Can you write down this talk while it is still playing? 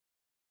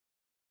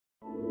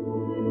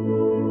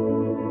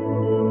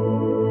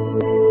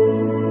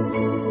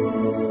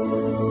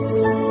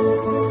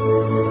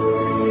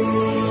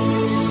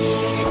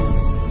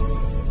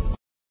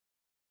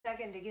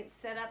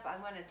I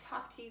want to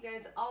talk to you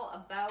guys all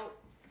about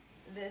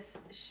this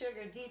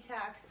sugar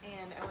detox,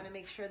 and I want to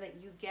make sure that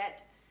you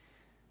get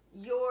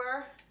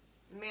your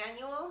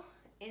manual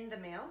in the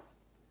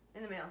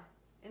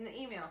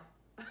email,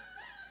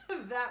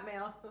 that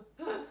mail.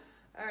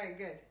 All right,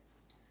 good.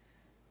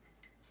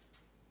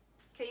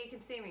 Okay, you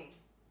can see me.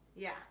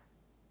 Yeah.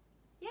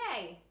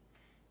 Yay.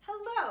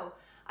 Hello.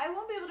 I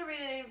won't be able to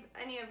read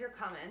any of your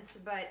comments,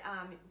 but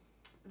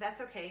that's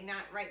okay.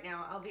 Not right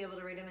now. I'll be able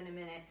to read them in a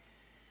minute.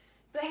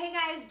 But hey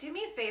guys, do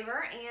me a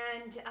favor,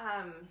 and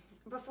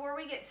before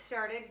we get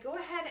started, go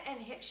ahead and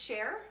hit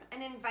share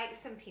and invite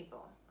some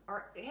people,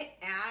 or hit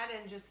add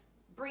and just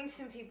bring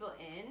some people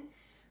in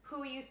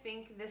who you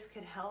think this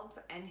could help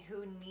and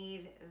who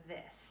need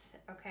this,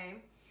 okay?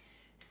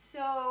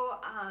 So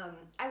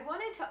I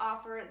wanted to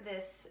offer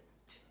this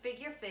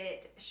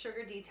figureFIT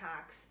sugar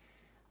detox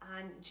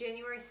on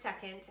January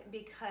 2nd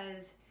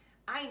because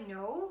I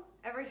know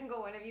every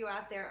single one of you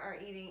out there are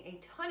eating a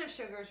ton of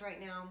sugars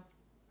right now.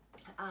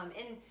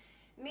 And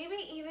maybe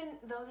even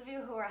those of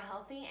you who are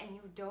healthy and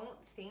you don't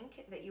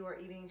think that you are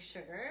eating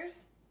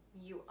sugars,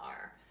 you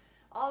are.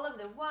 All of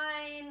the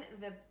wine,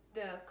 the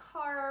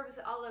carbs,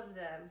 all of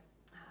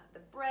the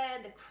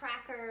bread, the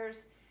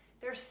crackers,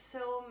 there's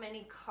so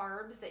many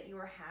carbs that you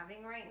are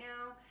having right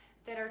now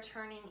that are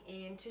turning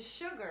into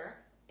sugar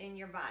in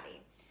your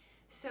body.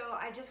 So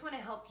I just want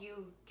to help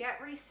you get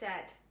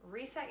reset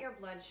your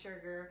blood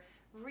sugar,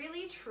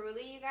 really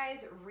truly, you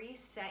guys,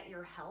 reset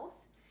your health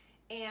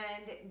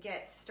and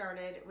get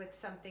started with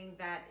something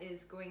that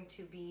is going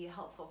to be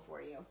helpful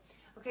for you.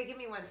 Okay, give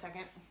me 1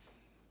 second.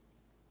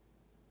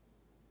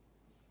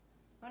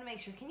 I want to make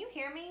sure, can you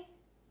hear me?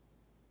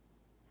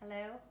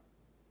 Hello?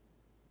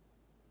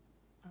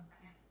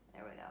 Okay,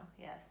 there we go.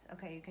 Yes,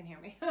 okay, you can hear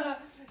me.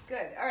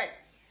 Good, all right,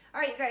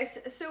 you guys,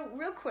 so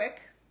real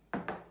quick,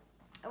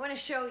 I want to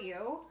show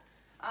you,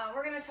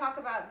 we're going to talk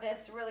about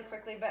this really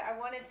quickly, but I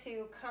wanted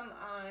to come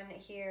on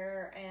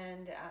here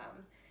and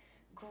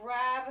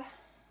grab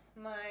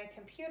my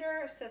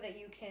computer so that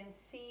you can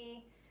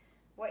see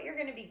what you're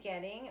going to be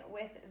getting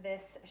with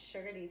this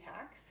sugar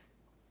detox.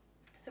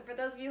 So for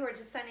those of you who are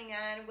just signing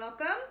on,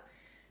 welcome.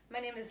 My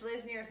name is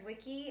Liz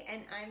Nierzwicki,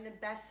 and I'm the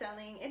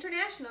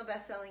international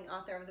best-selling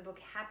author of the book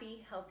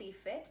Happy, Healthy,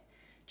 Fit,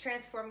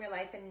 Transform Your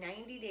Life in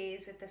 90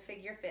 Days with the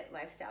figureFIT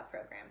Lifestyle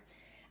Program.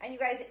 And you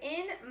guys,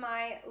 in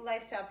my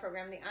lifestyle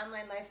program, the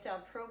online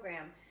lifestyle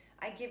program,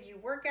 I give you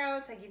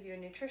workouts, I give you a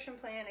nutrition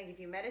plan, I give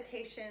you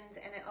meditations,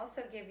 and I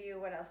also give you,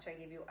 what else do I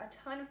give you? A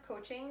ton of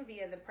coaching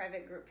via the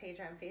private group page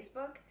on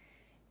Facebook,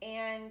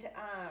 and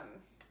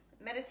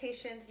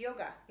meditations,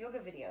 yoga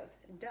videos.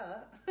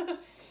 Duh.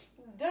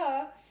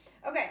 Duh.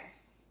 Okay,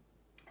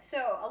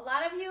 so a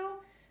lot of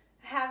you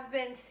have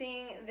been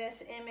seeing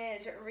this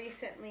image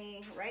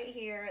recently right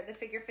here, the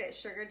figureFIT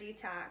Sugar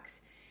Detox.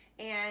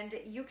 And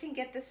you can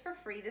get this for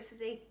free. This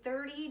is a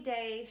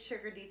 30-day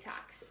sugar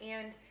detox.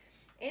 And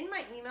in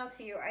my email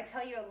to you, I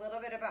tell you a little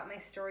bit about my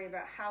story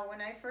about how when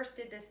I first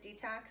did this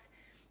detox,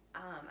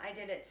 I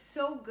did it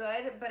so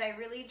good, but I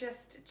really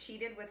just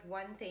cheated with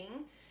one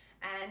thing.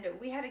 And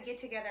we had to get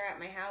together at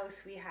my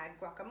house. We had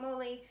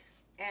guacamole,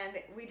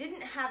 and we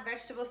didn't have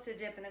vegetables to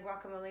dip in the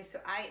guacamole, so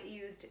I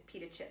used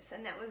pita chips.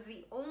 And that was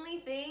the only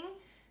thing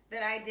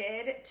that I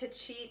did to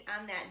cheat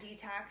on that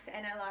detox,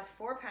 and I lost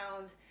 4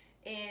 pounds.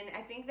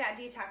 I think that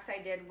detox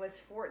I did was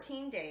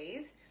 14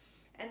 days.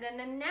 And then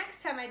the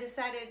next time I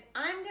decided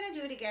I'm going to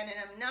do it again, and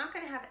I'm not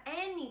going to have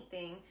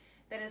anything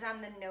that is on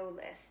the no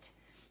list.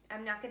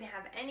 I'm not going to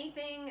have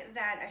anything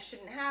that I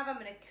shouldn't have. I'm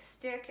going to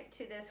stick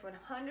to this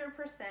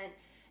 100%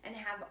 and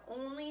have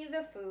only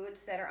the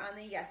foods that are on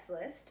the yes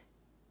list.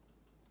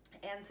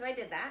 And so I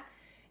did that.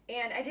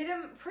 And I did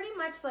them pretty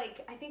much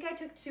like, I think I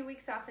took 2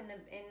 weeks off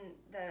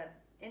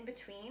in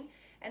between,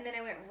 and then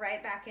I went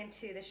right back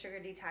into the sugar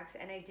detox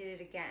and I did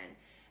it again.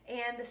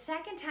 And the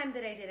second time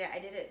that I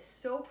did it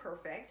so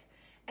perfect.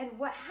 And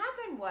what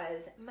happened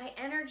was my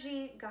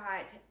energy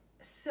got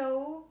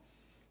so,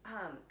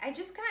 I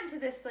just got into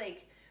this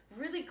like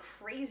really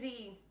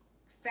crazy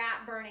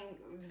fat burning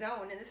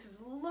zone. And this is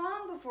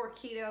long before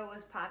keto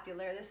was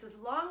popular. This is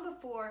long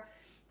before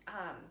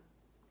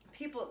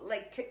people,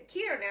 like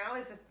keto now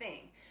is a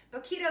thing,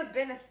 but keto's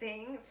been a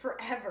thing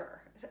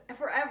forever.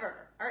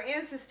 Our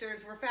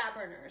ancestors were fat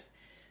burners.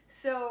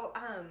 So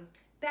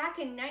back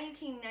in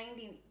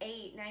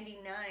 1998,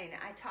 99,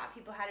 I taught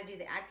people how to do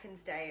the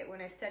Atkins diet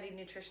when I studied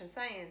nutrition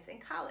science in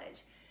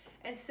college.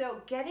 And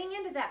so getting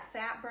into that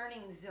fat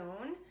burning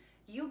zone,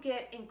 you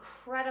get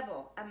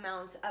incredible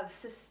amounts of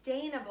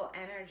sustainable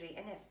energy,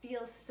 and it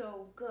feels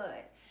so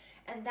good.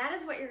 And that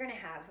is what you're going to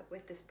have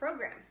with this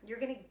program. You're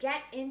going to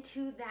get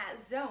into that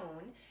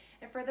zone.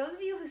 And for those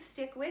of you who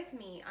stick with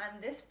me on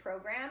this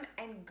program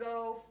and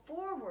go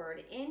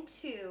forward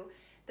into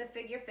the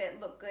figureFIT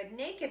Look Good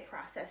Naked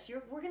process,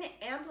 we're going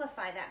to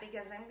amplify that,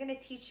 because I'm going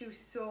to teach you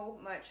so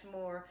much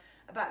more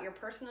about your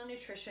personal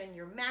nutrition,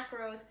 your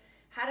macros,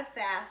 how to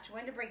fast,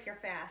 when to break your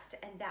fast,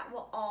 and that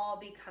will all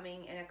be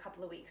coming in a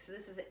couple of weeks. So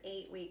this is an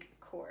 8-week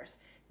course.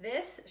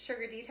 This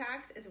sugar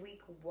detox is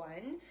week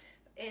 1.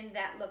 in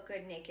that Look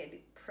Good Naked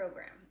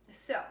program.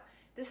 So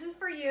this is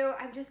for you.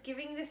 I'm just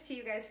giving this to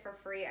you guys for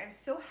free. I'm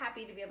so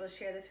happy to be able to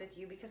share this with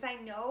you because I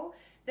know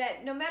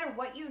that no matter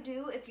what you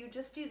do, if you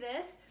just do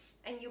this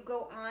and you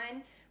go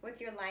on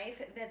with your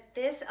life, that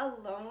this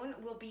alone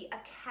will be a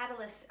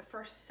catalyst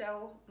for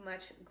so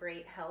much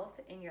great health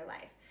in your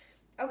life.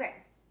 Okay,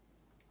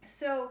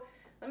 so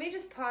let me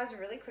just pause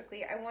really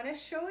quickly. I want to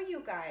show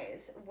you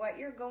guys what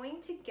you're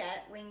going to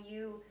get when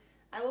you,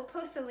 I will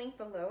post a link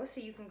below so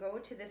you can go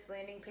to this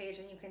landing page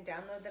and you can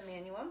download the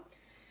manual.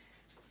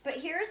 But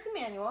here's the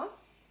manual.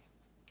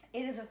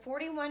 It is a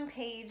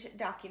 41-page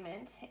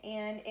document,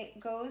 and it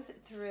goes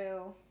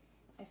through,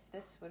 if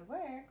this would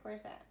work,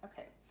 where's that?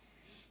 Okay.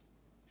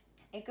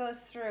 It goes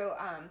through,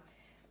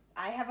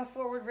 I have a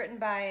foreword written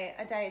by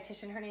a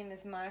dietitian. Her name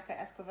is Monica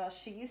Esquivel.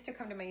 She used to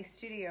come to my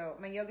studio,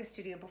 my yoga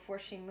studio, before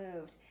she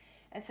moved.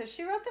 And so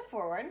she wrote the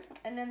foreword,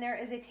 and then there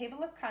is a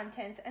table of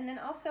contents, and then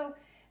also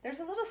there's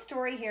a little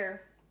story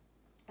here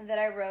that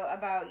I wrote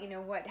about, you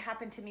know, what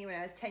happened to me when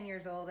I was 10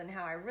 years old and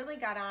how I really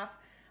got off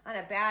on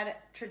a bad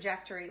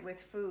trajectory with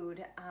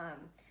food,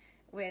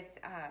 with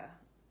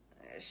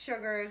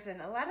sugars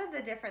and a lot of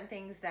the different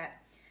things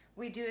that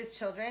we do as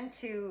children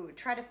to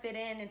try to fit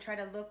in and try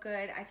to look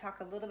good. I talk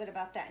a little bit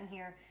about that in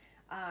here.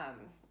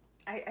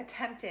 I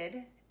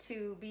attempted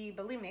to be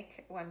bulimic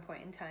at one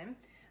point in time.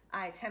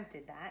 I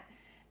attempted that,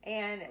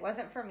 and it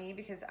wasn't for me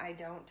because I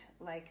don't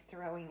like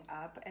throwing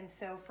up. And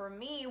so for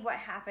me, what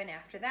happened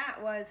after that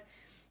was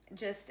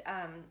just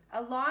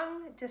a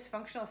long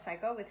dysfunctional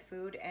cycle with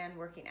food and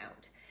working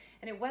out.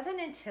 And it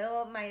wasn't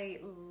until my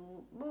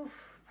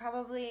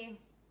probably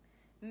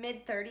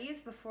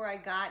mid-30s before I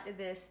got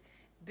this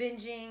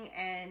binging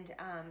and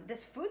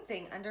this food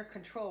thing under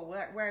control,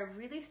 where I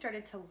really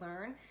started to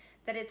learn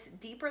that it's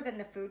deeper than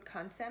the food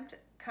concept.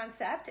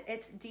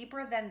 It's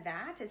deeper than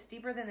that. It's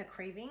deeper than the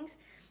cravings.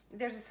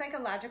 There's a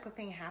psychological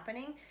thing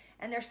happening,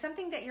 and there's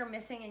something that you're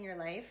missing in your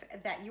life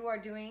that you are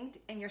doing,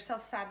 and you're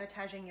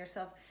self-sabotaging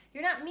yourself.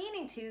 You're not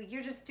meaning to,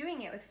 you're just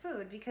doing it with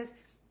food, because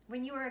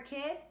when you were a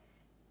kid,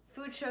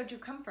 food showed you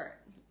comfort.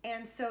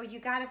 And so you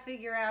got to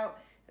figure out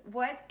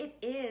what it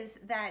is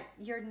that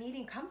you're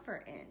needing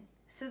comfort in.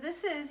 So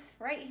this is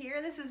right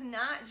here, this is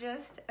not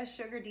just a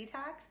sugar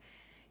detox.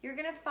 You're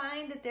going to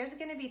find that there's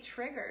going to be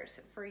triggers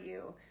for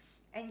you,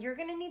 and you're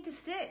going to need to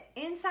sit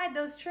inside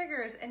those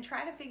triggers and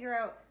try to figure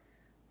out,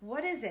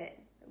 what is it?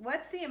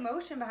 What's the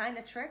emotion behind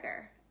the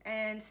trigger?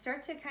 And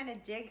start to kind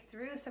of dig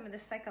through some of the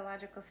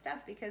psychological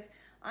stuff, because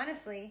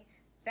honestly,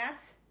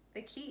 that's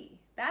the key.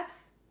 That's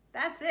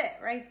it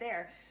right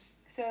there.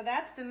 So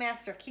that's the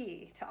master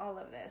key to all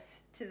of this,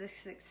 to the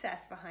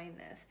success behind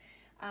this.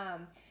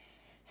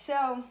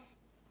 So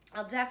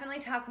I'll definitely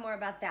talk more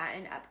about that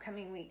in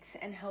upcoming weeks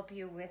and help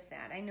you with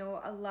that. I know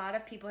a lot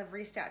of people have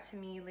reached out to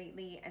me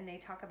lately and they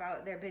talk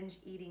about their binge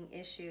eating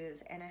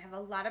issues, and I have a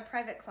lot of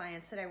private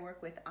clients that I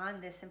work with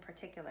on this in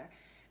particular.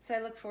 So I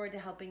look forward to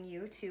helping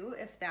you too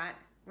if that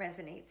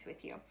resonates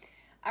with you.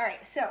 All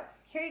right, so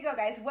here you go,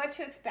 guys. What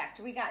to expect.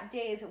 We got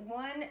days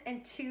 1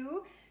 and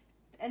 2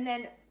 and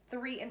then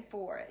 3 and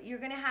 4. You're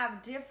going to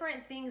have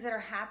different things that are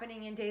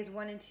happening in days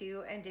 1 and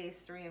 2 and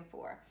days 3 and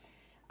 4.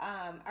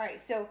 All right,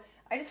 so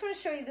I just want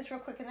to show you this real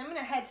quick, and then I'm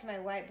going to head to my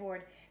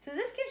whiteboard. So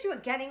this gives you a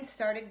getting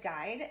started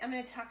guide. I'm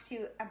going to talk to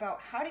you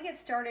about how to get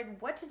started,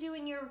 what to do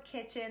in your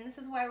kitchen. This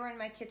is why we're in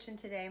my kitchen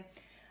today.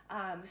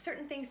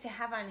 Certain things to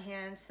have on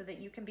hand so that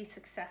you can be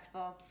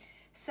successful.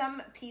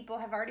 Some people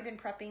have already been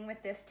prepping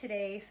with this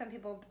today. Some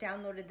people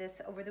downloaded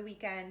this over the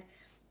weekend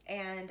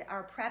and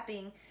are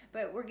prepping,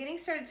 but we're getting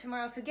started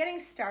tomorrow. So getting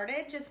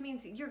started just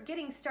means you're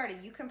getting started.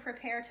 You can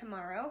prepare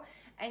tomorrow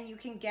and you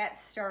can get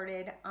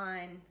started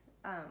on,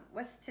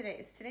 what's today?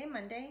 Is today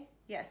Monday?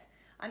 Yes,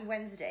 on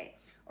Wednesday.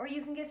 Or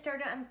you can get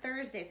started on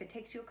Thursday if it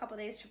takes you a couple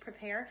days to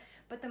prepare.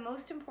 But the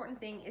most important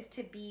thing is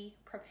to be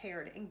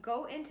prepared and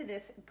go into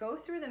this, go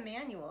through the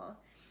manual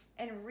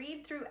and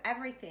read through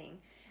everything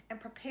and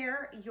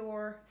prepare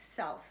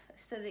yourself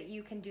so that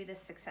you can do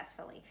this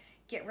successfully.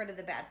 Get rid of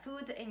the bad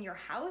foods in your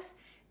house.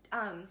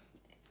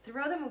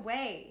 Throw them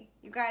away.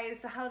 You guys,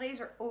 the holidays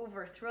are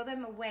over. Throw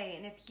them away.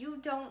 And if you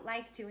don't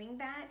like doing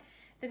that,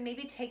 then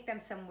maybe take them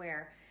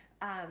somewhere.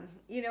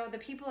 You know, the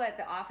people at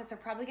the office are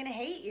probably going to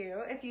hate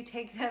you if you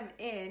take them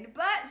in,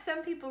 but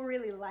some people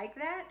really like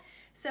that.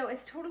 So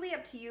it's totally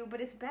up to you,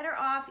 but it's better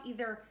off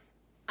either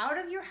out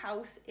of your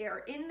house or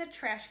in the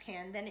trash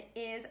can than it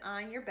is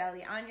on your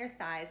belly, on your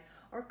thighs,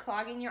 or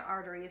clogging your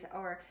arteries,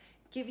 or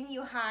giving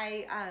you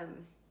high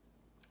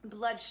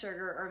blood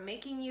sugar, or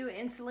making you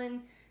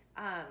insulin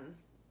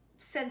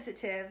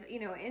sensitive, you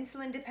know,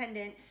 insulin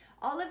dependent.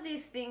 All of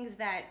these things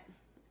that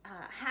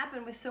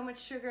happen with so much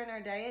sugar in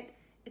our diet,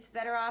 it's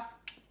better off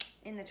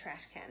in the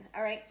trash can.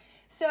 All right.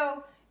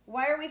 So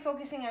why are we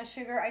focusing on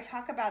sugar? I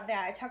talk about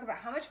that. I talk about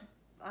how much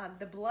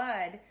the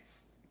blood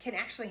can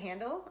actually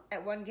handle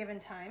at one given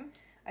time.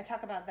 I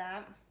talk about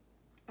that.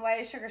 Why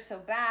is sugar so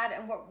bad,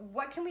 and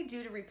what can we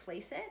do to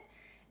replace it?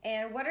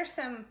 And what are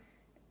some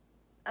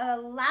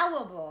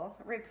allowable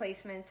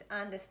replacements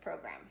on this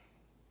program?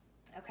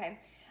 Okay.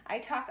 I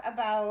talk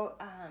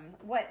about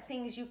what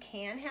things you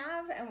can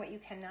have and what you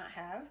cannot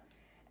have.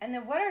 And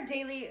then what a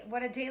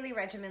daily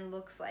regimen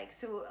looks like.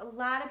 So a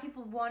lot of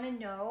people want to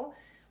know,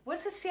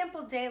 what's a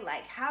sample day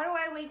like? How do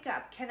I wake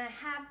up? Can I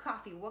have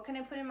coffee? What can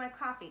I put in my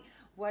coffee?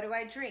 What do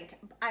I drink?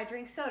 I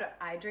drink soda.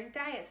 I drink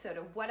diet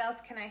soda. What else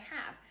can I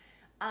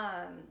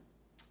have?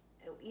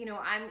 You know,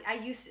 I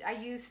use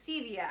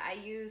stevia. I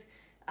use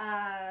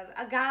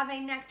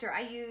agave nectar.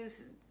 I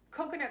use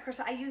coconut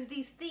crystal. I use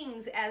these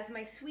things as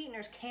my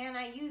sweeteners. Can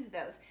I use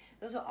those?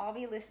 Those will all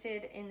be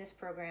listed in this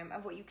program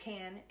of what you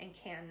can and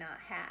cannot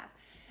have.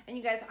 And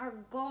you guys, our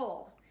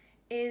goal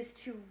is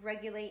to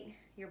regulate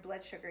your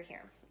blood sugar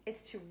here.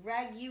 It's to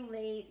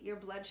regulate your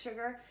blood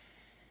sugar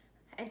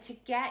and to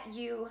get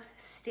you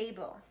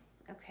stable,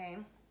 okay?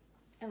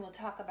 And we'll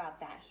talk about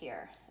that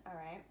here, all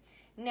right?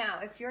 Now,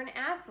 if you're an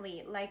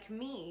athlete like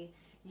me,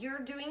 you're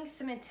doing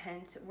some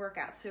intense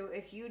workouts. So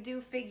if you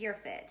do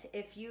figureFIT,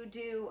 if you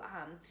do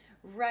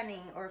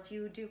running, or if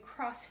you do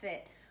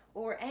CrossFit,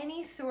 or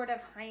any sort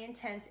of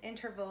high-intense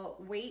interval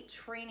weight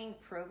training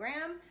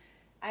program,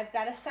 I've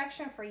got a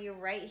section for you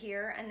right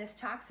here, and this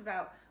talks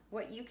about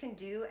what you can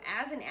do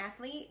as an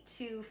athlete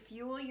to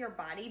fuel your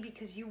body,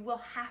 because you will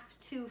have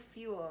to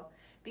fuel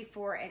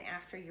before and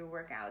after your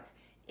workouts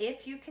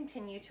if you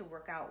continue to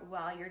work out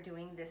while you're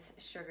doing this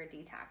sugar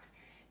detox.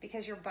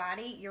 Because your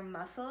body, your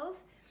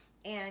muscles,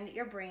 and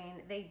your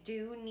brain, they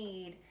do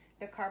need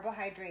the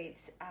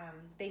carbohydrates.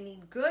 They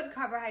need good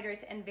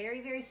carbohydrates and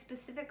very, very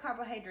specific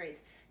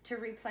carbohydrates to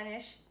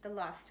replenish the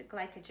lost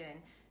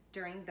glycogen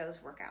during those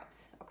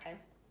workouts, okay?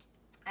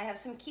 I have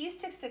some keys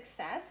to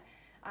success: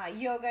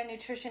 yoga,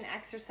 nutrition,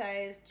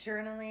 exercise,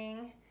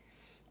 journaling,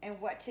 and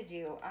what to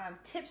do.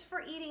 Tips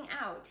for eating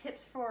out,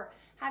 tips for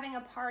having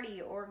a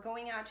party or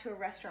going out to a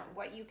restaurant,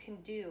 what you can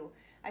do.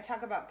 I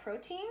talk about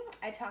protein.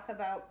 I talk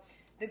about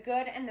the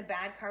good and the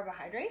bad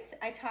carbohydrates.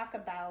 I talk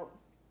about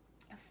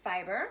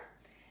fiber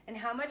and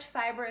how much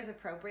fiber is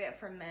appropriate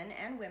for men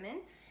and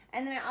women.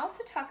 And then I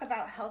also talk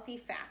about healthy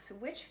fats,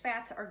 which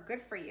fats are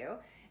good for you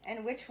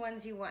and which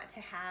ones you want to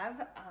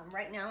have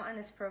right now on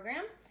this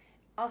program.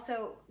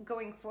 Also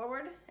going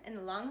forward in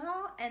the long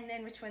haul, and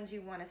then which ones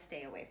you want to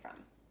stay away from.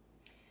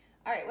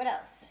 All right, what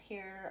else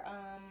here?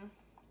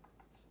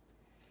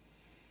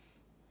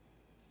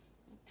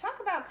 Talk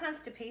about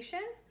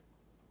constipation.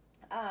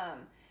 A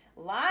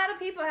lot of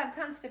people have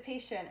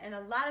constipation, and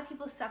a lot of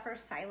people suffer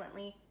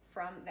silently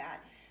from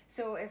that.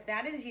 So if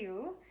that is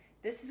you,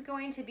 this is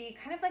going to be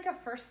kind of like a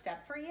first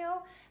step for you.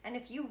 And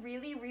if you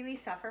really, really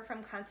suffer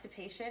from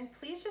constipation,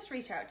 please just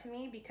reach out to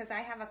me, because I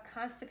have a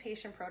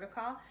constipation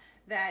protocol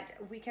that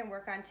we can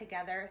work on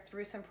together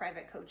through some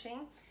private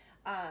coaching.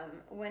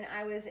 When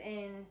I was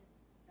in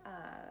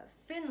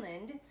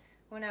Finland,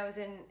 when I was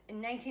in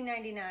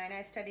 1999,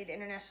 I studied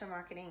international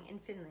marketing in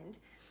Finland.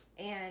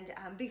 And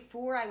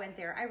before I went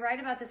there, I write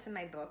about this in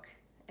my book.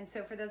 And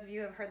so for those of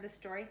you who have heard this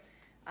story,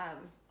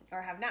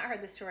 or have not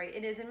heard this story,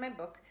 it is in my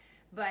book.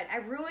 But I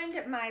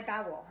ruined my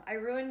bowel. I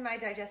ruined my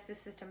digestive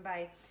system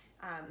by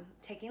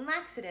taking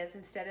laxatives.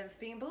 Instead of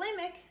being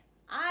bulimic,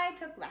 I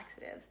took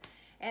laxatives.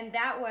 And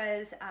that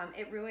was,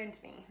 it ruined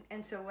me.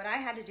 And so what I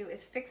had to do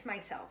is fix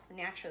myself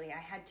naturally. I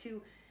had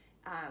to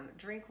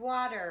drink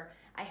water.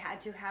 I had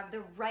to have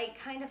the right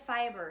kind of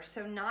fiber.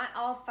 So not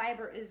all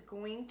fiber is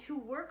going to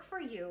work for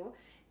you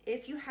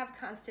if you have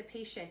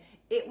constipation.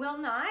 It will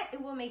not.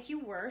 It will make you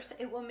worse.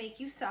 It will make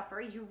you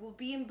suffer. You will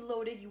be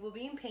bloated. You will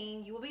be in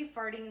pain. You will be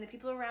farting. And the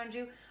people around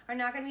you are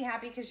not going to be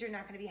happy, because you're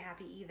not going to be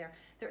happy either.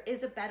 There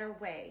is a better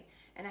way,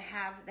 and I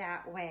have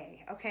that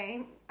way,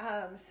 okay?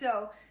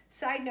 So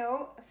side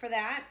note for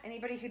that,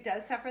 anybody who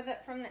does suffer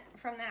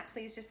from that,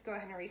 please just go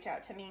ahead and reach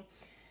out to me.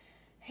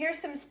 Here's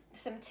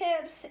some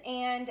tips,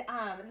 and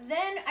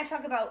then I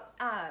talk about,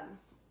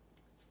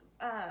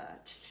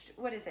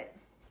 what is it?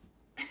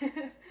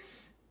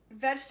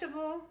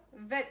 vegetable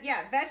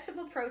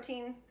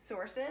protein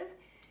sources.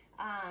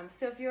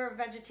 So if you're a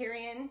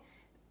vegetarian,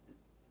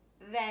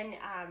 then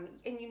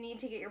and you need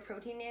to get your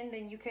protein in,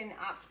 then you can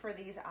opt for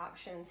these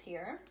options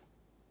here.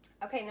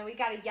 Okay, now we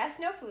got a yes,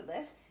 no food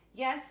list,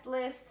 yes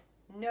list,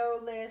 no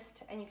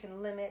list, and you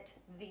can limit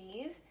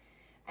these.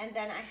 And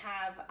then I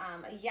have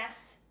a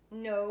yes,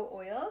 no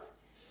oils.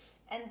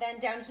 And then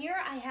down here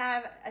I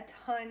have a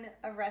ton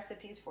of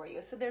recipes for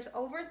you. So there's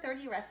over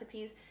 30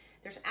 recipes.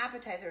 There's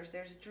appetizers,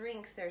 there's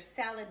drinks, there's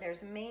salad,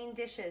 there's main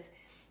dishes,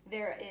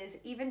 there is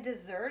even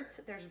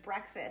desserts, there's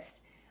breakfast,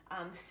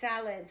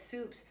 salad,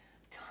 soups,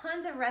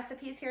 tons of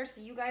recipes here.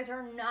 So you guys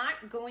are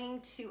not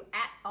going to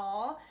at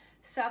all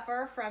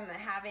suffer from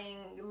having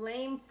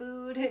lame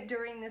food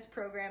during this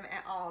program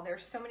at all.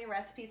 There's so many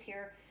recipes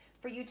here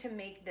for you to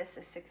make this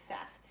a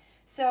success.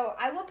 So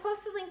I will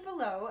post the link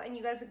below, and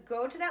you guys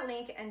go to that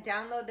link and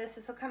download this.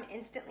 This will come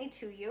instantly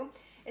to you.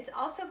 It's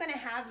also going to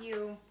have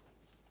you,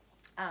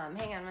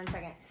 hang on one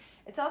second.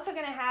 It's also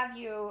going to have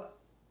you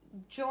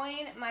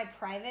join my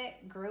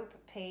private group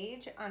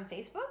page on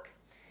Facebook.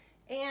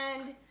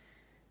 And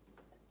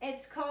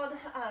it's called,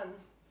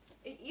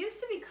 it used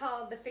to be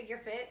called the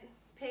figureFIT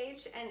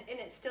page, and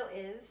it still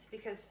is,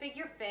 because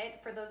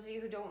figureFIT, for those of you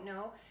who don't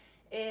know,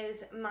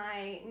 is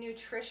my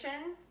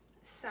nutrition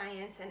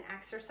science and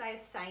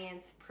exercise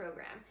science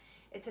program.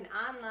 It's an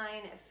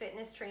online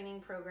fitness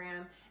training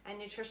program and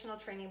nutritional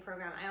training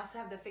program. I also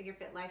have the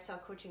figureFIT Lifestyle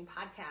Coaching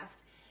podcast,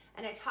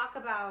 and I talk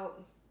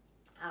about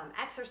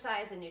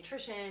exercise and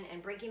nutrition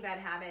and breaking bad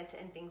habits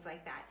and things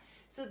like that.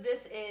 So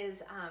this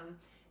is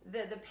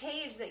the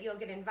page that you'll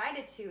get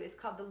invited to is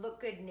called the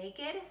Look Good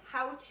Naked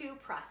How To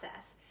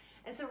Process.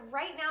 And so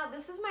right now,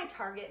 this is my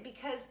target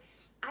because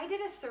I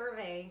did a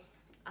survey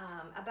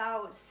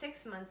about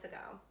 6 months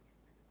ago,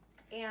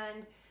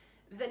 and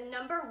the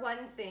number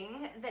one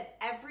thing that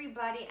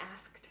everybody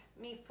asked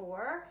me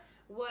for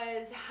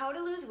was how to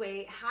lose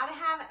weight, how to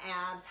have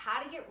abs,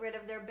 how to get rid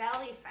of their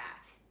belly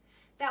fat.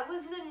 That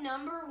was the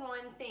number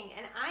one thing.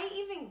 And I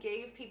even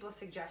gave people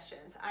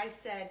suggestions. I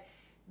said,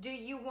 do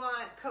you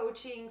want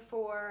coaching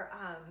for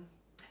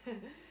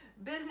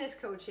business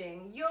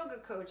coaching, yoga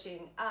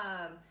coaching?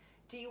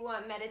 Do you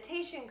want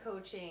meditation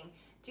coaching?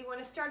 Do you want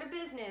to start a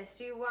business?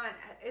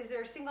 Is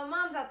there single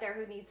moms out there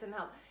who need some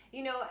help?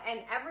 You know,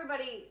 and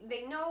everybody,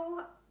 they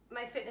know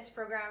my fitness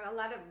program. A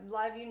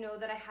lot of you know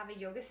that I have a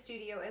yoga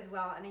studio as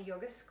well and a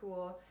yoga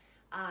school.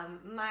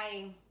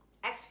 My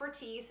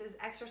expertise is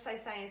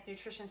exercise science,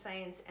 nutrition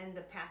science, and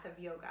the path of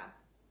yoga.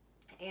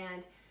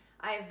 And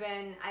I've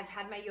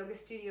had my yoga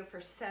studio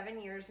for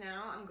 7 years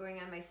now. I'm going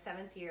on my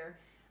 7th year.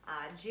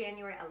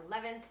 January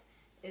 11th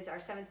is our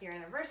 7th year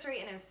anniversary,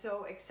 and I'm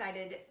so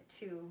excited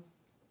to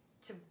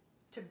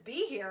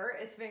be here.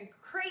 It's been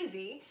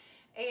crazy.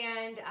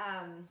 And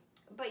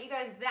but you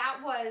guys, that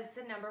was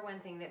the number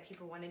one thing that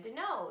people wanted to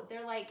know.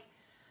 They're like,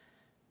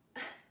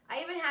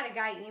 I even had a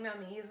guy email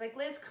me. He's like,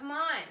 Liz, come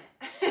on.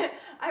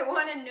 I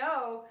want to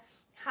know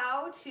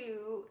how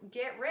to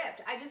get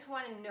ripped. I just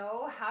want to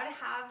know how to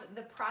have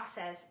the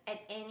process at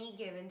any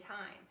given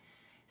time.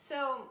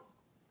 So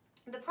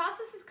the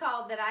process is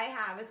called, that I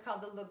have, it's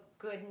called the Look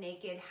Good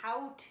Naked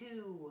How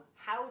To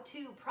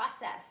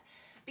Process.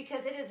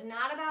 Because it is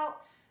not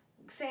about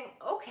saying,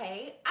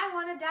 okay, I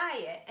want to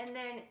diet, and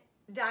then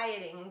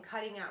dieting and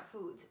cutting out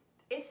foods.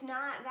 It's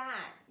not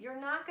that. You're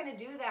not going to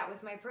do that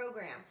with my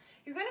program.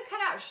 You're going to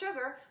cut out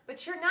sugar,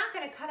 but you're not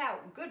going to cut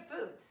out good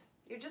foods.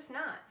 You're just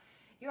not.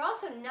 You're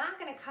also not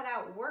going to cut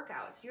out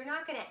workouts. You're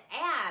not going to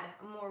add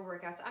more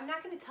workouts. I'm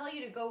not going to tell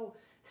you to go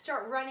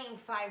start running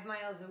 5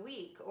 miles a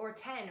week or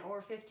 10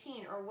 or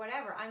 15 or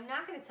whatever. I'm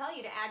not going to tell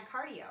you to add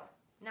cardio.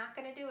 Not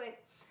going to do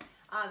it.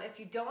 If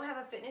you don't have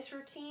a fitness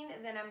routine,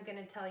 then I'm going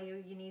to tell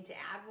you need to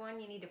add one.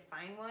 You need to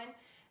find one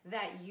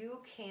that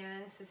you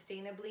can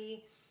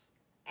sustainably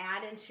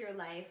add into your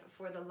life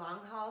for the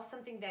long haul,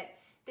 something that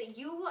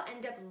you will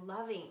end up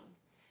loving.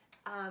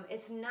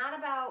 It's not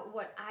about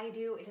what I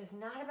do. It is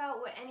not about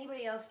what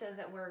anybody else does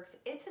that works.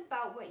 It's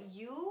about what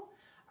you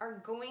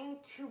are going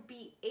to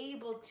be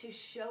able to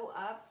show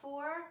up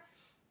for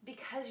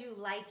because you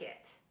like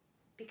it.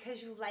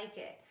 Because you like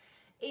it.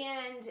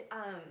 And,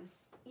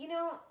 you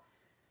know,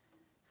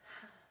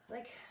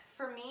 like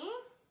for me,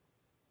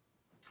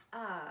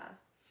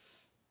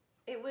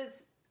 it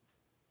was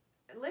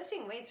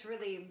lifting weights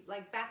really,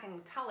 like back in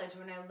college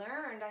when I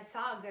learned, I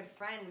saw a good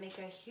friend make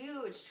a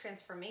huge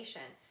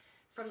transformation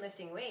from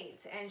lifting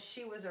weights, and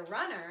she was a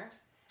runner,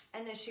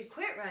 and then she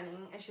quit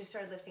running and she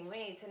started lifting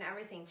weights, and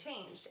everything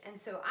changed. And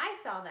so I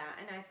saw that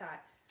and I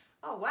thought,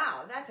 oh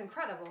wow, that's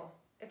incredible.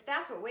 If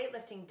that's what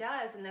weightlifting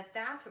does, and if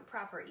that's what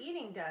proper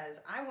eating does,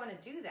 I want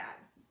to do that.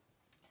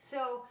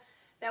 So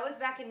that was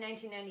back in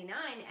 1999,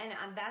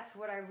 and that's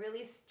what I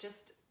really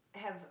just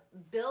have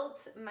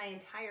built my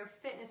entire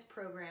fitness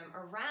program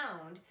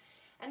around.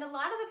 And a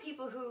lot of the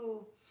people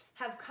who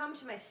have come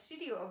to my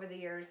studio over the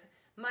years,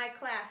 my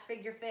class,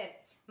 figureFIT,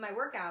 my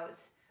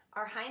workouts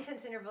are high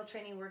intense interval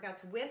training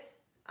workouts with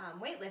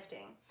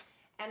weightlifting.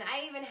 And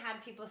I even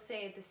had people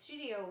say at the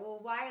studio, well,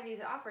 why are these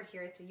offered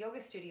here? It's a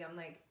yoga studio. I'm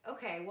like,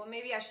 okay, well,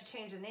 maybe I should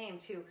change the name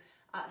to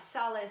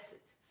Solace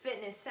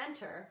Fitness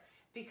Center,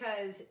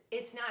 because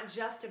it's not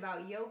just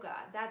about yoga.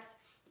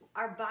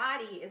 Our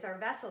body is our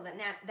vessel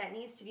that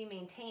needs to be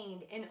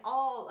maintained in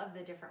all of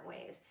the different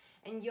ways.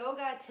 And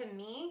yoga to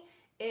me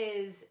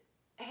is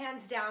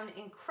hands down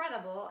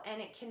incredible,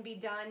 and it can be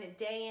done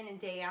day in and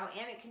day out,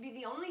 and it can be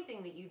the only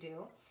thing that you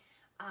do.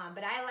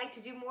 But I like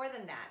to do more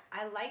than that.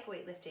 I like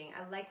weightlifting.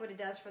 I like what it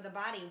does for the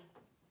body.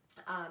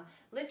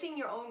 Lifting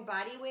your own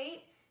body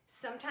weight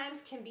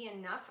sometimes can be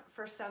enough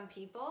for some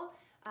people,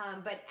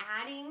 but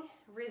adding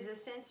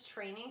resistance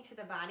training to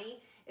the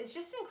body is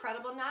just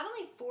incredible, not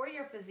only for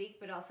your physique,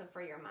 but also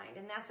for your mind.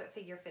 And that's what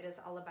figureFIT is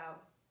all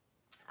about.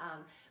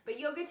 But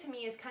yoga to me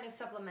is kind of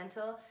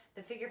supplemental.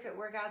 The figureFIT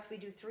workouts, we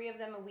do 3 of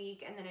them a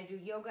week, and then I do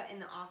yoga in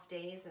the off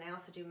days, and I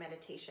also do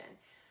meditation.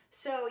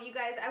 So you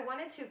guys, I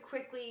wanted to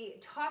quickly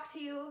talk to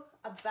you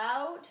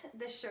about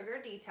the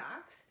sugar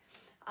detox.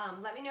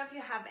 Let me know if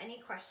you have any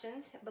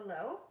questions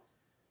below.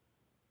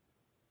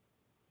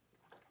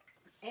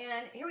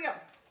 And here we go.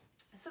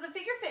 So the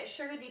figureFIT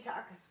sugar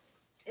detox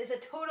is a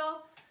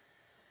total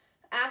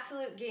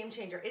Absolute game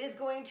changer. It is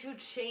going to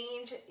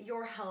change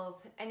your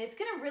health, and it's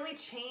going to really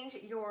change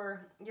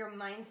your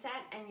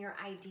mindset and your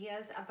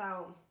ideas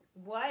about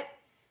what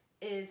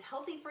is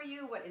healthy for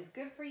you, what is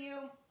good for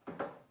you.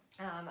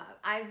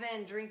 I've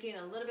been drinking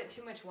a little bit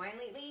too much wine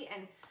lately,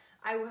 and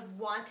I have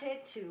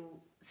wanted to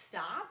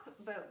stop,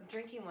 but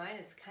drinking wine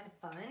is kind of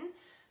fun.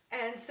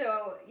 And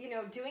so, you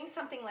know, doing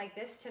something like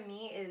this to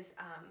me is,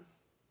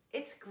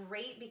 it's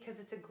great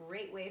because it's a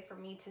great way for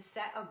me to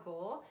set a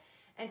goal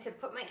and to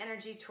put my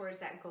energy towards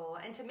that goal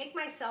and to make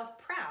myself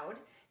proud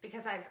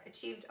because I've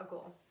achieved a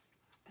goal.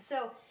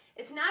 So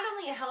it's not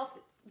only a health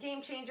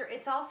game changer,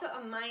 it's also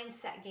a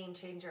mindset game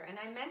changer. And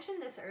I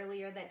mentioned this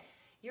earlier that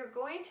you're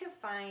going to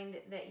find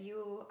that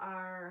you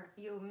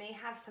may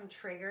have some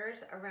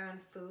triggers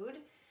around food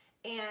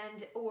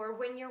or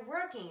when you're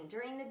working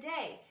during the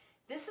day.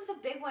 This is a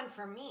big one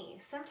for me.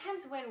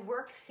 Sometimes when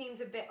work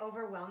seems a bit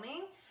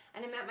overwhelming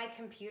and I'm at my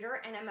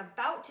computer and I'm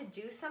about to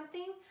do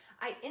something,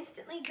 I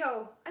instantly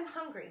go, I'm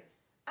hungry.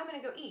 I'm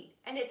gonna go eat.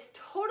 And it's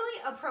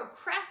totally a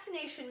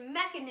procrastination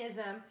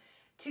mechanism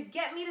to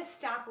get me to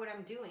stop what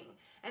I'm doing.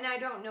 And I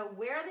don't know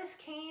where this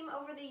came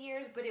over the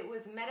years, but it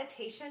was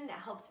meditation that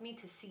helped me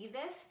to see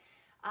this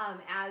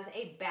as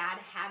a bad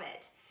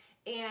habit.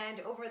 And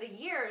over the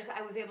years,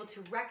 I was able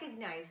to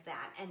recognize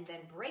that and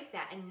then break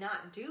that and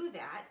not do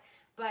that.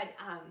 But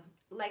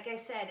like I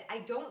said, I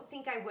don't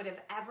think I would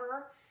have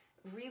ever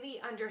really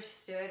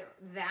understood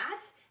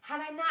that had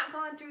I not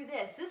gone through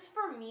this. This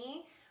for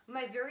me,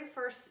 my very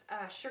first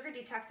sugar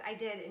detox I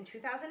did in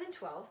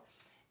 2012.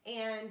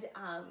 And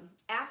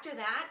after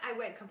that, I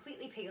went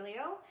completely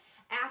paleo.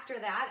 After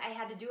that, I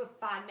had to do a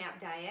FODMAP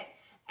diet.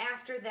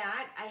 After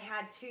that, I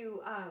had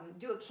to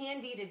do a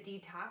candida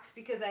detox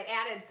because I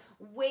added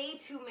way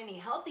too many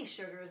healthy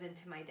sugars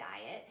into my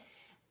diet.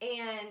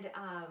 And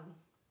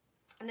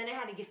then I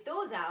had to get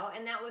those out.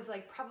 And that was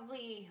like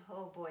probably,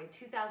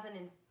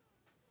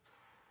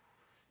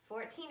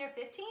 2014 or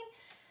 15,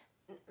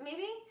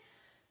 maybe.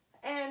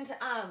 And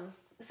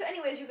so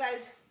anyways, you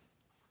guys,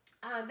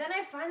 then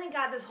I finally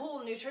got this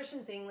whole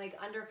nutrition thing like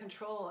under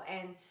control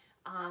and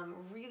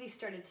really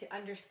started to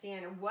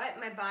understand what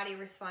my body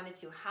responded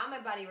to, how my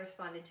body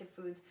responded to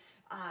foods,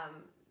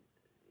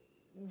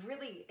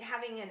 really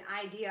having an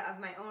idea of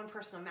my own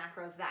personal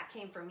macros. That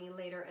came from me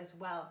later as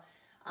well.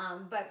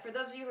 But for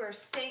those of you who are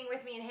staying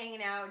with me and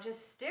hanging out,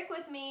 just stick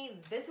with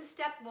me. This is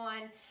step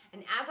one.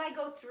 And as I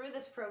go through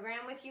this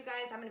program with you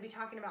guys, I'm going to be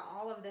talking about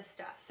all of this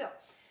stuff. So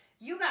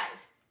you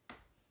guys,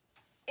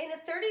 in a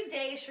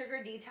 30-day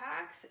sugar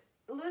detox,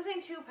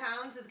 losing 2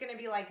 pounds is going to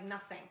be like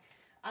nothing.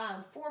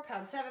 4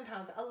 pounds, 7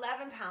 pounds,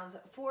 11 pounds,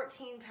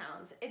 14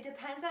 pounds. It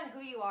depends on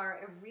who you are.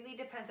 It really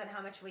depends on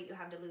how much weight you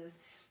have to lose.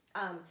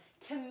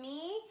 To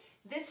me,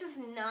 this is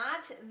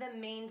not the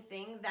main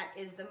thing that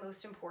is the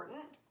most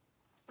important.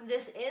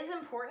 This is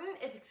important,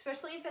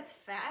 especially if it's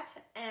fat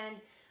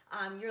and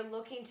you're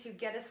looking to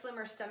get a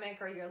slimmer stomach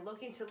or you're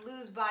looking to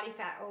lose body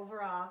fat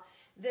overall.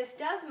 This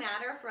does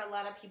matter for a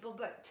lot of people,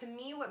 but to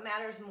me what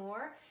matters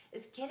more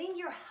is getting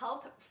your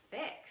health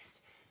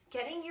fixed,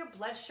 getting your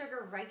blood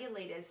sugar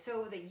regulated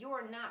so that you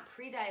are not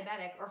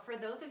pre-diabetic. Or for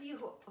those of you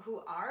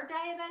who are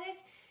diabetic,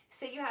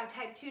 say you have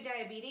type 2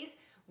 diabetes,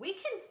 we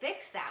can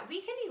fix that.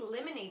 We can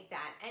eliminate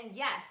that. And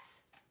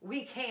yes,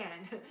 we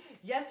can.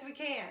 Yes, we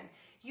can.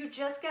 You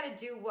just got to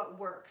do what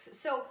works.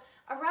 So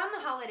around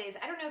the holidays,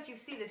 I don't know if you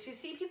see this, you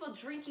see people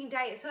drinking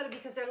diet soda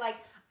because they're like,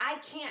 I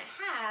can't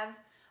have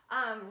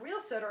real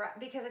soda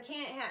because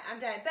I'm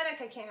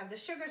diabetic, I can't have the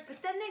sugars.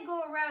 But then they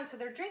go around, so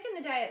they're drinking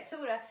the diet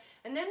soda,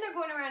 and then they're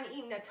going around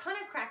eating a ton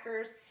of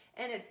crackers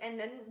and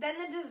then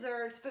the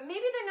desserts, but maybe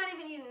they're not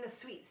even eating the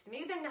sweets.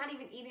 Maybe they're not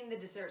even eating the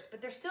desserts, but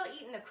they're still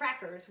eating the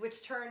crackers,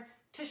 which turn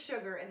to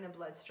sugar in the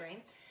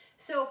bloodstream.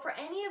 So for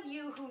any of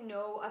you who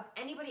know of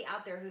anybody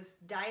out there who's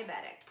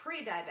diabetic,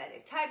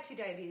 pre-diabetic, type 2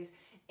 diabetes,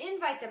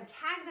 invite them,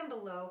 tag them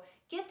below,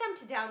 get them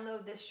to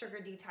download this sugar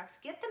detox,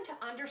 get them to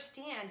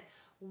understand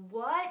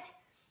what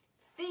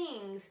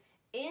things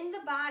in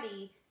the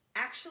body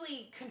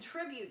actually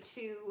contribute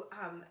to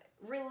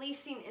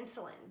releasing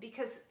insulin,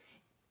 because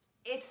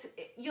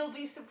you'll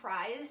be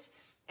surprised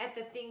at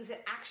the things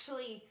that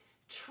actually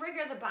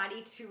trigger the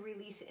body to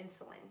release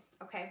insulin,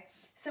 okay?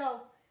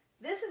 So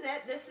this is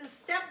it. This is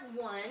step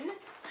one,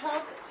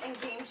 health and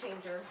game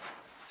changer.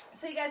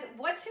 So you guys,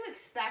 what to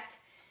expect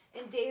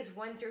in days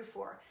 1 through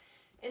 4.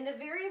 In the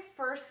very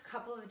first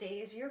couple of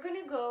days, you're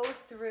going to go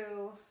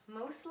through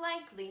most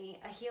likely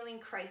a healing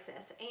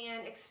crisis,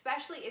 and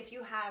especially if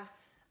you have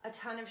a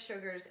ton of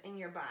sugars in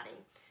your body.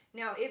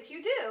 Now, if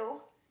you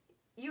do,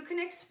 you can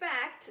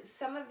expect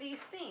some of these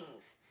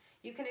things.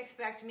 You can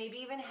expect maybe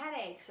even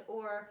headaches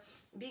or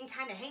being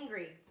kind of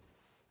hangry,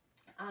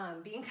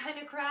 being kind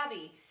of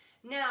crabby.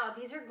 Now,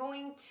 these are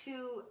going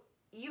to,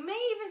 you may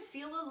even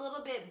feel a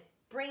little bit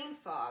brain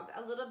fog,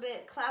 a little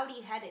bit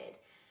cloudy headed,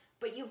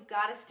 but you've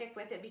got to stick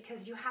with it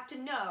because you have to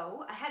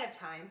know ahead of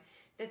time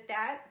that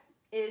that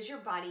is your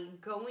body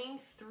going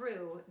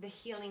through the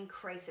healing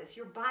crisis.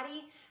 Your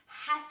body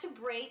has to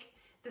break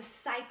the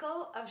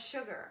cycle of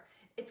sugar.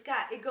 It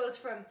goes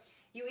from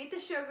you eat the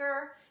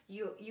sugar,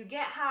 You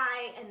get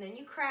high and then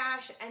you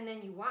crash and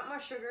then you want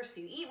more sugar,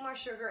 so you eat more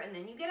sugar and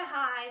then you get a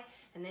high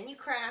and then you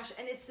crash,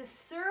 and it's this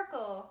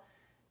circle,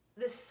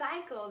 the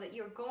cycle that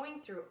you're going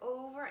through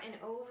over and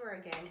over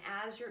again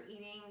as you're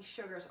eating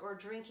sugars or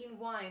drinking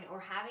wine or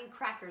having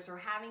crackers or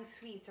having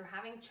sweets or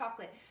having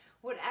chocolate,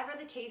 whatever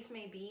the case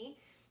may be.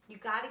 You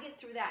got to get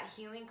through that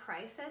healing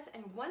crisis,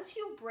 and once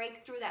you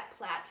break through that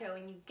plateau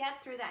and you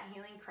get through that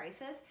healing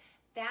crisis,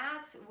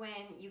 that's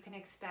when you can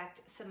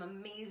expect some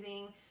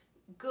amazing,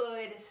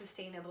 good,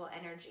 sustainable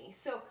energy.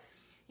 So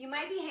you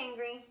might be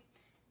hangry,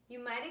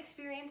 you might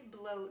experience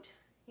bloat,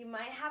 you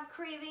might have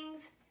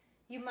cravings,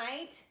 you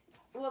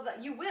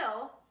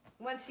will,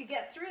 once you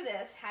get through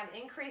this, have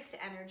increased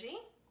energy.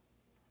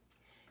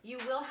 You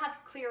will have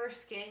clearer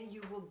skin,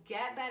 you will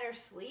get better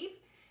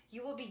sleep,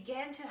 you will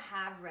begin to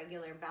have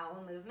regular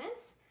bowel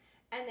movements,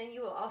 and then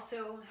you will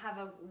also have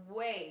a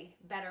way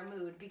better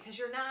mood because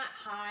you're not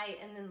high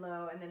and then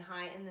low and then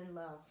high and then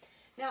low.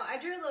 Now, I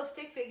drew a little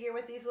stick figure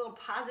with these little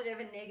positive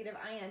and negative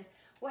ions.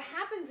 What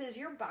happens is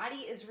your body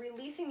is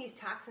releasing these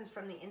toxins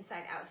from the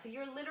inside out. So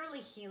you're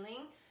literally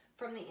healing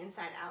from the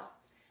inside out.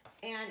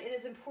 And it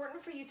is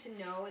important for you to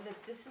know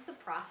that this is a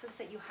process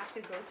that you have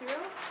to go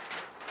through.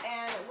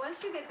 And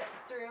once you get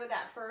through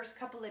that first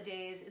couple of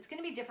days, it's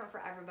going to be different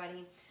for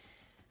everybody.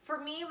 For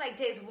me, like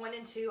days 1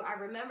 and 2, I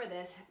remember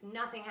this,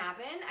 nothing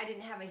happened. I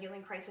didn't have a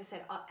healing crisis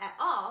at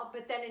all.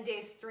 But then in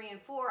days 3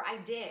 and 4, I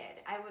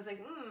did. I was like,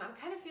 I'm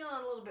kind of feeling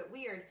a little bit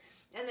weird.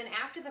 And then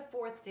after the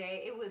 4th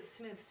day, it was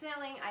smooth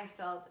sailing. I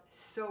felt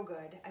so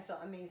good. I felt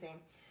amazing.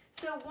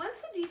 So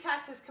once the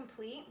detox is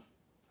complete,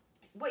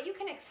 what you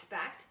can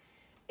expect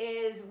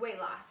is weight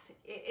loss.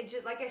 It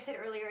just, like I said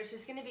earlier, it's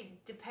just going to be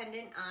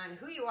dependent on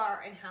who you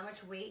are and how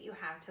much weight you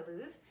have to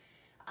lose.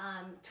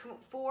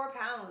 4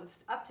 pounds,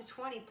 up to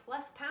 20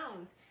 plus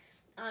pounds.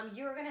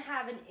 You're going to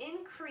have an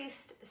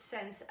increased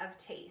sense of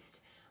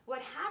taste.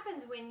 What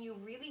happens when you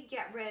really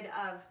get rid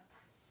of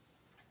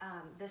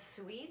the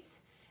sweets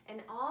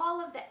and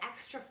all of the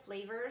extra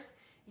flavors,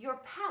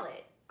 your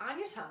palate on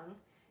your tongue,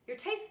 your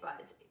taste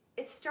buds,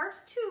 it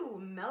starts to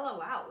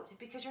mellow out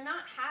because you're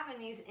not having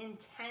these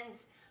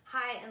intense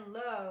high and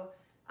low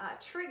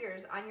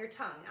triggers on your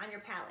tongue, on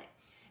your palate.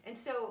 And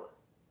so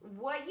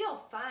what you'll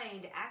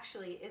find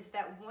actually is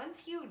that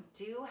once you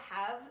do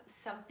have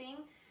something,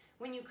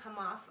 when you come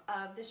off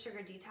of the sugar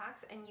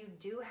detox and you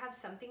do have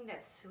something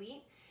that's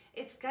sweet,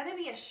 it's gonna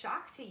be a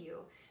shock to you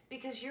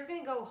because you're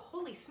gonna go,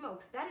 holy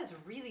smokes, that is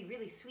really,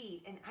 really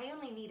sweet, and I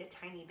only need a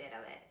tiny bit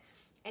of it.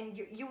 And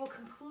you will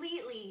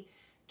completely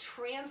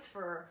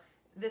transfer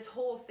this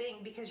whole thing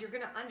because you're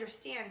gonna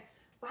understand,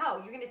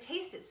 wow, you're gonna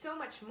taste it so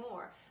much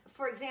more.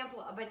 For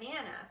example, a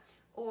banana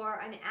or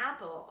an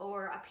apple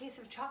or a piece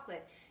of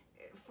chocolate.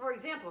 For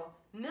example,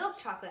 milk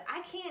chocolate,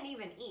 I can't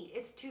even eat.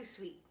 It's too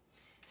sweet.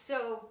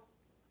 So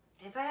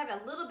if I have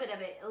a little bit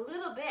of it,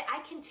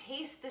 I can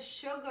taste the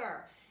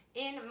sugar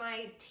in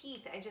my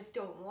teeth. I just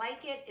don't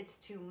like it. It's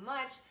too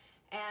much.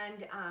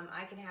 And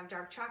I can have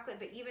dark chocolate,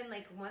 but even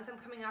like once I'm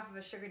coming off of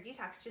a sugar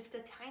detox, just a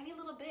tiny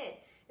little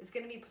bit is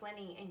going to be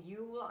plenty, and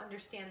you will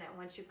understand that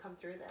once you come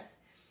through this.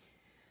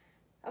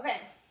 Okay.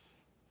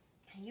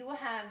 You will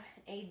have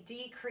a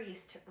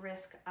decreased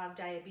risk of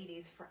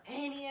diabetes. For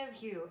any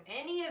of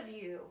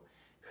you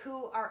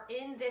who are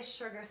in this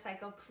sugar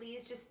cycle,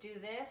 please just do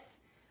this.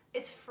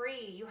 It's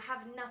free. You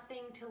have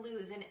nothing to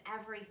lose and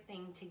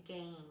everything to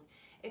gain.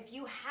 If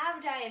you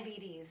have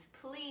diabetes,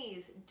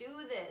 please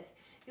do this.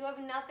 You have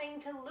nothing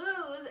to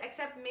lose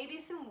except maybe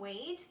some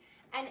weight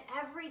and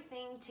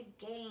everything to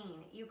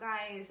gain. You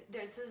guys,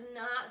 this is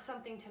not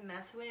something to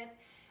mess with.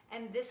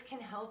 And this can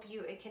help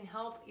you. It can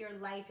help your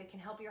life. It can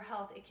help your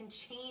health. It can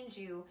change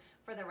you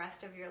for the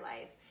rest of your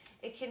life.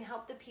 It can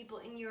help the people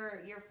in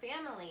your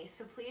family.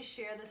 So please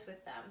share this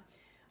with them.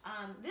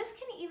 This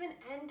can even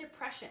end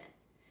depression,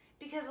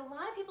 because a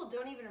lot of people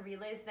don't even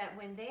realize that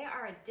when they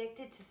are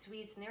addicted to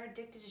sweets and they're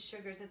addicted to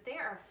sugars, that they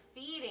are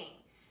feeding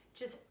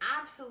just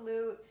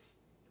absolute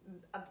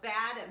a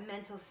bad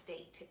mental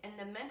state. And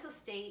the mental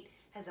state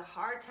has a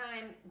hard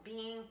time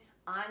being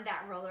on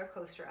that roller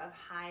coaster of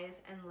highs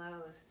and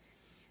lows.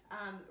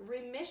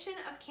 Remission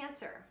of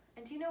cancer.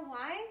 And do you know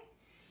why?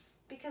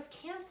 Because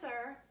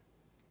cancer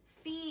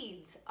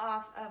feeds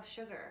off of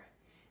sugar.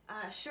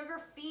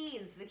 Sugar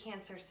feeds the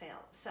cancer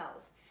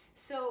cells.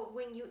 So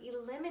when you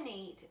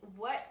eliminate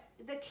what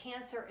the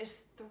cancer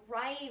is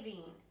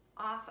thriving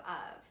off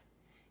of,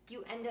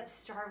 you end up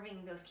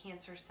starving those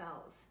cancer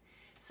cells.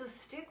 So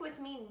stick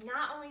with me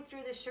not only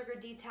through the sugar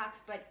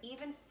detox, but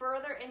even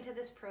further into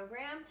this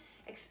program,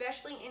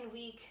 especially in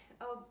week,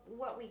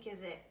 what week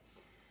is it?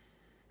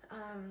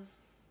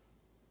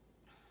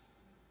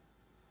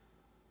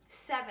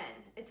 7.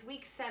 It's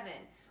week 7.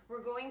 We're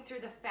going through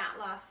the fat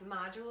loss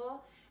module,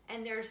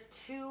 and there's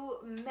 2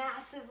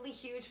 massively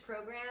huge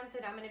programs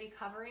that I'm going to be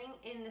covering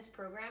in this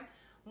program.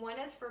 One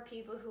is for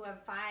people who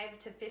have 5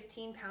 to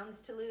 15 pounds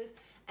to lose,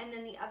 and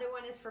then the other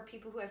one is for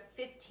people who have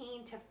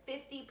 15 to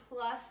 50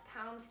 plus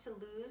pounds to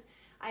lose.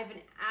 I have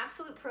an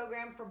absolute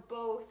program for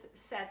both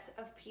sets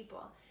of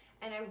people.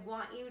 and I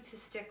want you to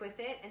stick with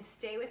it and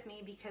stay with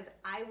me because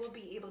I will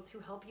be able to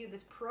help you.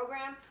 This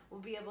program will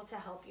be able to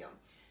help you.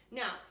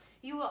 Now,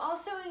 you will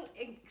also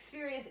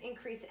experience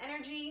increased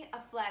energy, a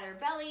flatter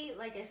belly,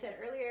 like I said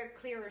earlier,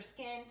 clearer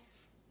skin,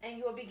 and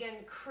you will begin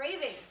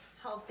craving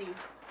healthy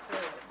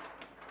food.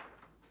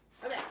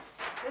 Okay,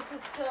 this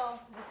is still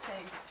the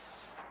same.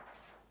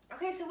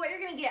 Okay, so what you're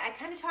gonna get, I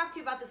kind of talked to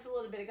you about this a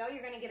little bit ago.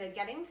 You're gonna get a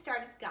getting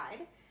started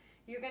guide.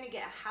 You're gonna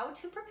get a how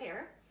to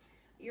prepare.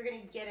 You're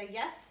gonna get a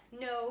yes,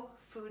 no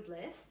food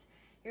list.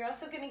 You're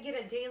also gonna get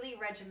a daily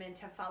regimen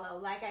to follow.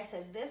 Like I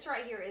said, this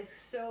right here is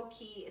so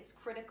key, it's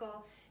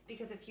critical,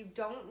 because if you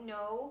don't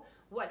know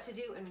what to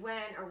do and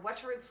when, or what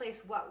to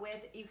replace what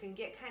with, you can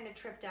get kind of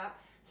tripped up.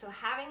 So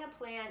having a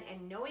plan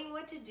and knowing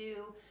what to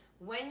do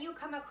when you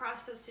come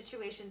across those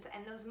situations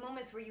and those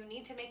moments where you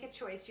need to make a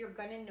choice, you're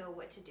gonna know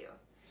what to do.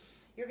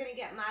 You're gonna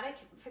get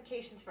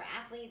modifications for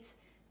athletes,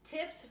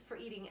 tips for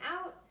eating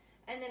out,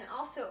 and then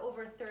also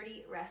over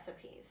 30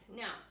 recipes.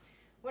 Now,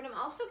 what I'm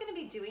also gonna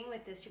be doing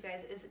with this, you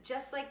guys, is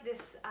just like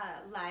this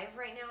live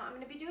right now, I'm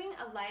gonna be doing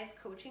a live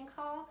coaching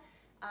call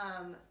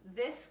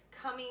this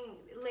coming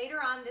later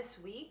on this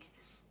week,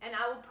 and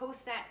I will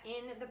post that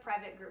in the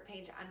private group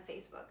page on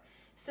Facebook.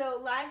 So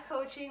live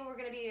coaching, we're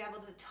gonna be able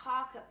to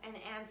talk and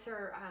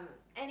answer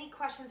any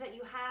questions that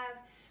you have.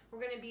 We're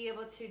gonna be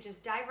able to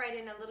just dive right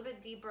in a little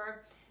bit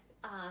deeper.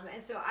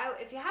 And so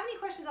if you have any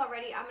questions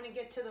already, I'm gonna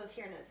get to those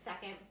here in a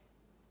second.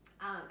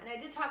 And I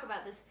did talk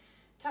about this.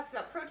 Talks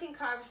about protein,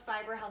 carbs,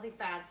 fiber, healthy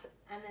fats,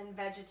 and then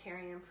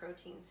vegetarian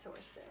protein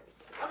sources.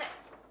 Okay.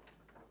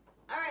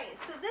 All right,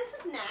 so this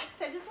is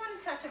next. I just want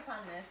to touch upon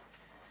this.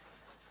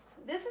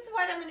 This is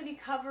what I'm going to be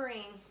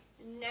covering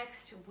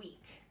next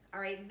week. All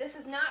right, this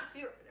is not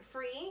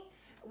free.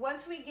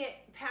 Once we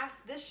get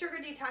past this sugar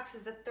detox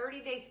is a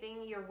 30-day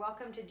thing. You're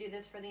welcome to do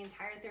this for the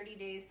entire 30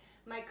 days.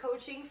 My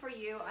coaching for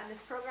you on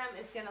this program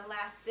is going to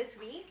last this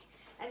week.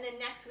 And then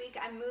next week,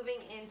 I'm moving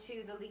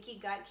into the Leaky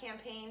Gut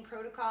campaign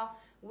protocol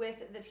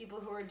with the people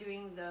who are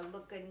doing the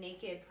Look Good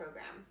Naked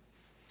program.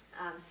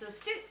 So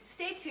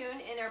stay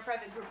tuned in our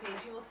private group page.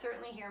 You will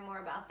certainly hear more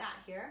about that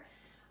here.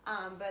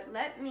 But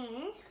let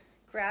me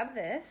grab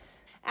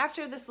this.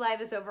 After this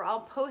live is over,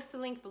 I'll post the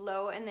link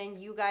below, and then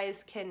you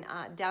guys can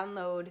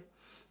download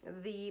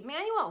the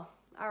manual.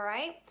 All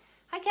right.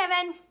 Hi,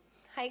 Kevin.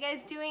 How you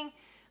guys doing?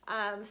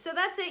 So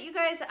that's it, you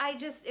guys.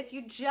 If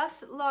you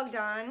just logged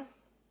on,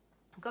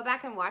 go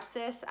back and watch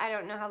this. I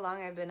don't know how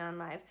long I've been on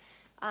live.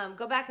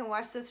 Go back and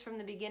watch this from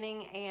the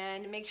beginning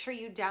and make sure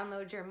you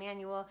download your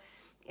manual.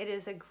 It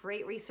is a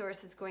great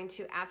resource. It's going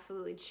to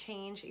absolutely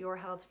change your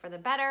health for the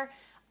better.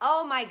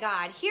 Oh my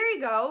God, here you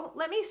go.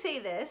 Let me say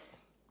this.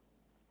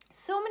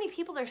 So many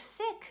people are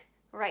sick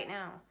right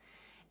now.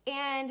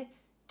 And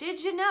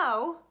did you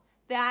know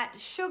that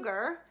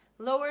sugar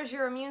lowers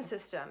your immune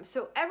system?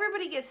 So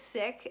everybody gets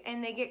sick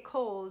and they get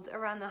colds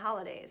around the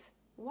holidays.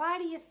 Why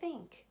do you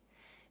think?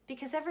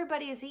 Because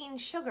everybody is eating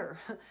sugar.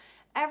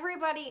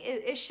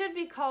 It should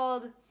be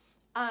called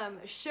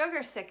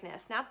sugar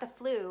sickness, not the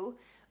flu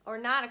or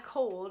not a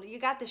cold. You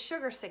got the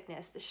sugar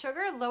sickness. The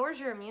sugar lowers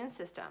your immune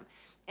system,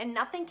 and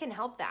nothing can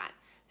help that.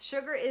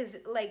 Sugar is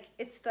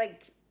it's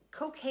like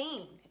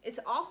cocaine. It's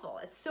awful.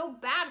 It's so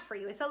bad for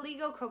you. It's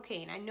illegal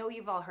cocaine. I know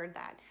you've all heard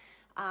that.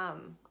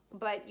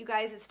 But you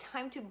guys, it's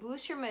time to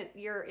boost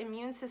your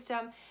immune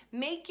system.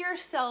 Make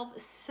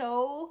yourself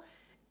so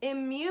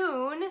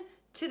immune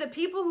to the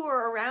people who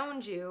are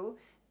around you,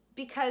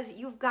 because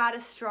you've got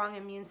a strong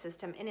immune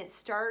system, and it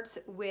starts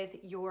with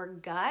your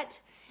gut,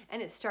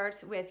 and it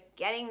starts with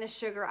getting the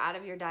sugar out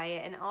of your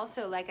diet. And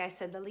also, like I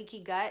said, the leaky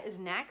gut is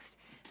next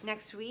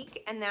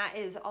week, and that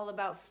is all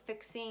about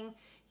fixing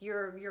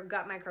your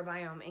gut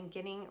microbiome and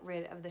getting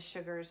rid of the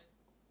sugars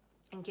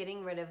and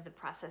getting rid of the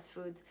processed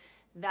foods.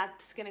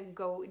 That's gonna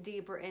go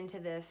deeper into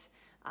this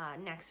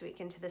next week,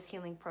 into this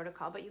healing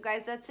protocol. But you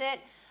guys, that's it.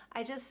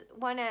 I just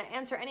want to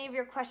answer any of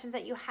your questions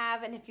that you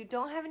have, and if you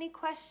don't have any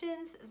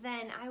questions,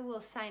 then I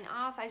will sign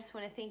off. I just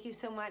want to thank you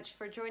so much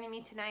for joining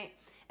me tonight.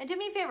 And do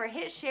me a favor,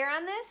 hit share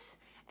on this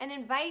and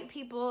invite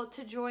people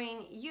to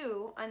join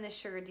you on the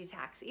sugar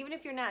detox. Even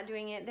if you're not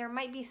doing it, there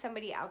might be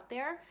somebody out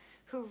there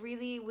who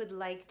really would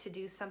like to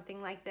do something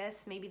like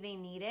this. Maybe they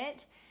need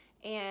it,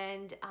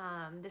 and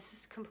this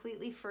is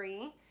completely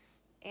free.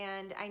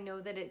 And I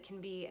know that it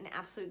can be an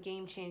absolute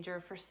game changer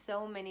for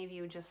so many of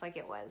you, just like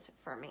it was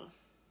for me.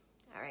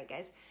 All right,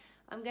 guys,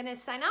 I'm going to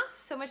sign off.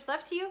 So much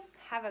love to you.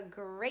 Have a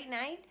great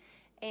night,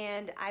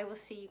 and I will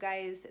see you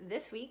guys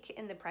this week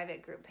in the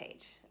private group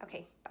page.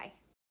 Okay, bye.